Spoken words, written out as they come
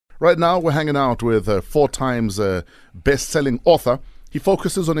Right now, we're hanging out with 4 times best-selling author. He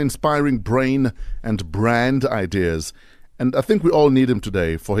focuses on inspiring brain and brand ideas. And I think we all need him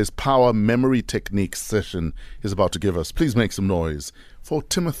today for his power memory techniques session he's about to give us. Please make some noise for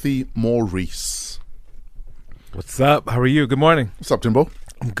Timothy Maurice. What's up? How are you? Good morning. What's up, Timbo?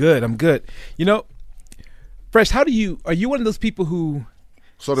 I'm good. You know, Fresh, are you one of those people who...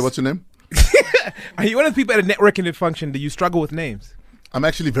 Sorry, what's your name? Are you one of the people at a networking function? Do you struggle with names? I'm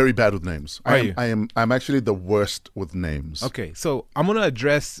actually very bad with names. Are you? I'm actually the worst with names. Okay, so I'm going to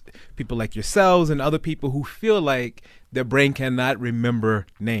address people like yourselves and other people who feel like their brain cannot remember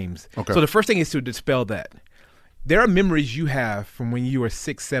names. Okay. So the first thing is to dispel that. There are memories you have from when you were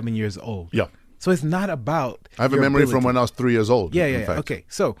 6, 7 years old. Yeah. So it's not about I have a memory from when I was 3 years old. Yeah. Okay,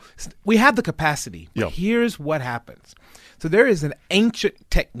 so we have the capacity. But Yeah. here's what happens. So there is an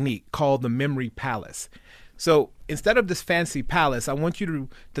ancient technique called the memory palace. So instead of this fancy palace, I want you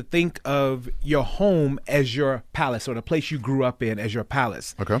to think of your home as your palace, or the place you grew up in as your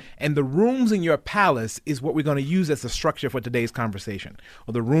palace. Okay. And the rooms in your palace is what we're going to use as the structure for today's conversation,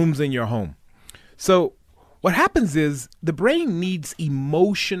 or the rooms in your home. So what happens is the brain needs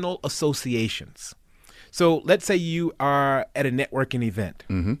emotional associations. So let's say you are at a networking event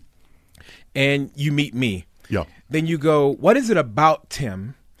and you meet me. Yeah. Then you go, what is it about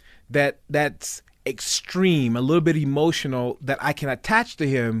Tim that's extreme, a little bit emotional, that I can attach to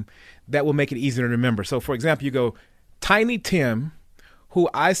him that will make it easier to remember? So for example, you go, Tiny Tim, who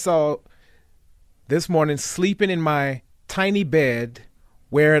I saw this morning sleeping in my tiny bed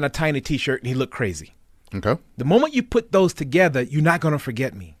wearing a tiny t-shirt, and he looked crazy. Okay. The moment you put those together, you're not going to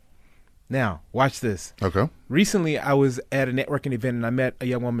forget me. Now, watch this. Okay. Recently, I was at a networking event and I met a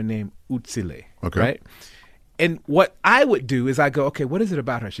young woman named Utsile. Okay. Right? And what I would do is I go, okay, what is it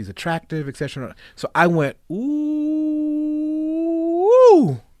about her? She's attractive, etc. So I went, ooh,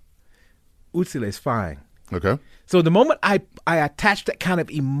 Utsile is fine. Okay. So the moment I attach that kind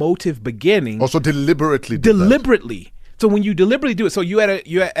of emotive beginning, Also deliberately did that. deliberately. So when you deliberately do it, so you're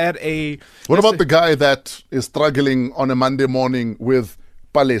at a. What about the guy that is struggling on a Monday morning with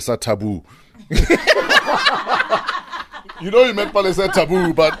Palesa Taboo? You know you meant Palesa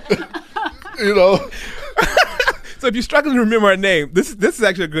Taboo, but, you know. So if you're struggling to remember her name, this is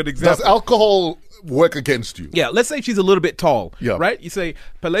actually a good example. Does alcohol work against you? Yeah, let's say she's a little bit tall, Yeah. right? You say,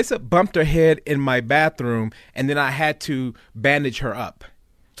 Palesa bumped her head in my bathroom, and then I had to bandage her up.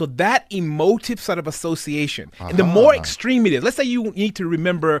 So that emotive sort of association, and the more extreme it is, let's say you need to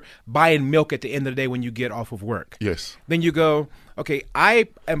remember buying milk at the end of the day when you get off of work. Yes. Then you go, okay, I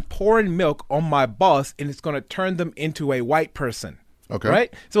am pouring milk on my boss, and it's going to turn them into a white person. Okay.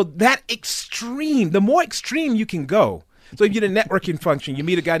 Right? So that extreme, the more extreme you can go. So if you're at a networking function, you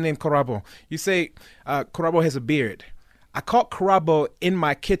meet a guy named Korabo. You say, Korabo has a beard. I caught Korabo in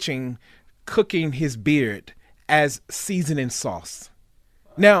my kitchen cooking his beard as seasoning sauce.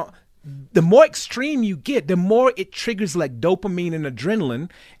 Now, the more extreme you get, the more it triggers like dopamine and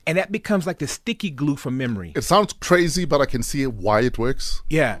adrenaline, and that becomes like the sticky glue for memory. It sounds crazy, but I can see why it works.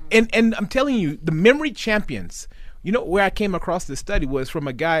 Yeah. And I'm telling you, the memory champions, you know, where I came across this study was from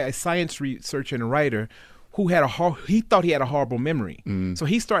a guy, a science researcher and writer, who had he thought he had a horrible memory. So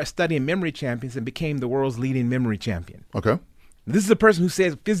he started studying memory champions and became the world's leading memory champion. Okay. This is a person who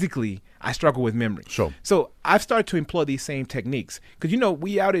says physically, I struggle with memory. Sure. So I've started to employ these same techniques because, you know,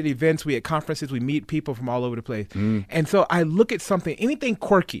 we out at events, we at conferences, we meet people from all over the place. And so I look at something, anything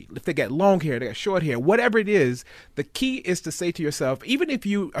quirky, if they got long hair, they got short hair, whatever it is, the key is to say to yourself, even if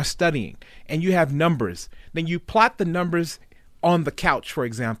you are studying and you have numbers, then you plot the numbers on the couch, for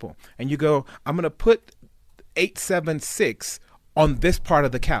example, and you go, I'm going to put 876 on this part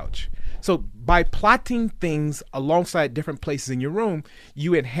of the couch. So by plotting things alongside different places in your room,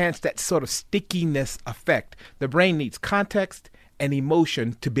 you enhance that sort of stickiness effect. The brain needs context and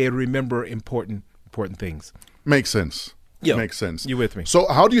emotion to be able to remember important things. Makes sense. Yeah. Makes sense. You with me? So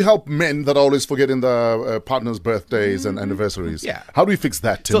how do you help men that always forgetting the partner's birthdays and anniversaries? Yeah. How do we fix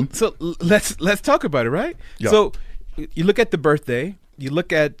that, Tim? So let's talk about it, right? Yeah. So you look at the birthday, you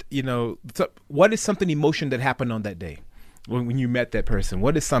look at, you know, what is something emotion that happened on that day? When you met that person,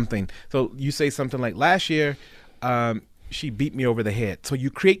 what is something? So you say something like, last year, she beat me over the head. So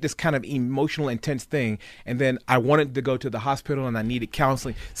you create this kind of emotional, intense thing. And then I wanted to go to the hospital and I needed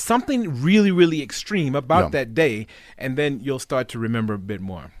counseling. Something really, really extreme about that day. And then you'll start to remember a bit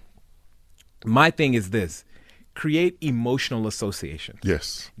more. My thing is this. Create emotional association.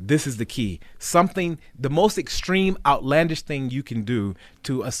 Yes. This is the key. Something, the most extreme, outlandish thing you can do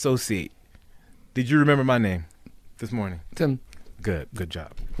to associate. Did you remember my name this morning? Tim. Good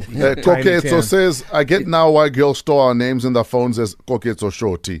job. Koketso says, I get now why girls store our names in their phones as Koketso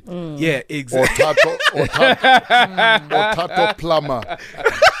Shorty. Yeah, exactly. Or Tato Plumber.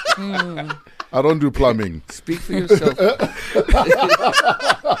 I don't do plumbing. Speak for yourself.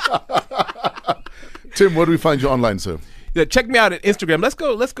 Tim, where do we find you online, sir? Yeah, check me out at Instagram.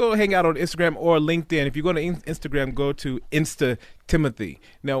 Let's go hang out on Instagram or LinkedIn. If you go to Instagram, go to Insta Timothy.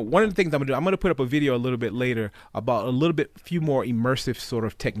 Now, one of the things I'm going to put up a video a little bit later about few more immersive sort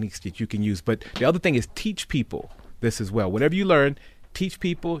of techniques that you can use. But the other thing is teach people this as well. Whatever you learn, teach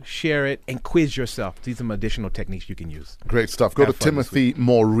people, share it, and quiz yourself. These are some additional techniques you can use. Great stuff. Go to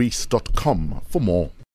timothymaurice.com for more.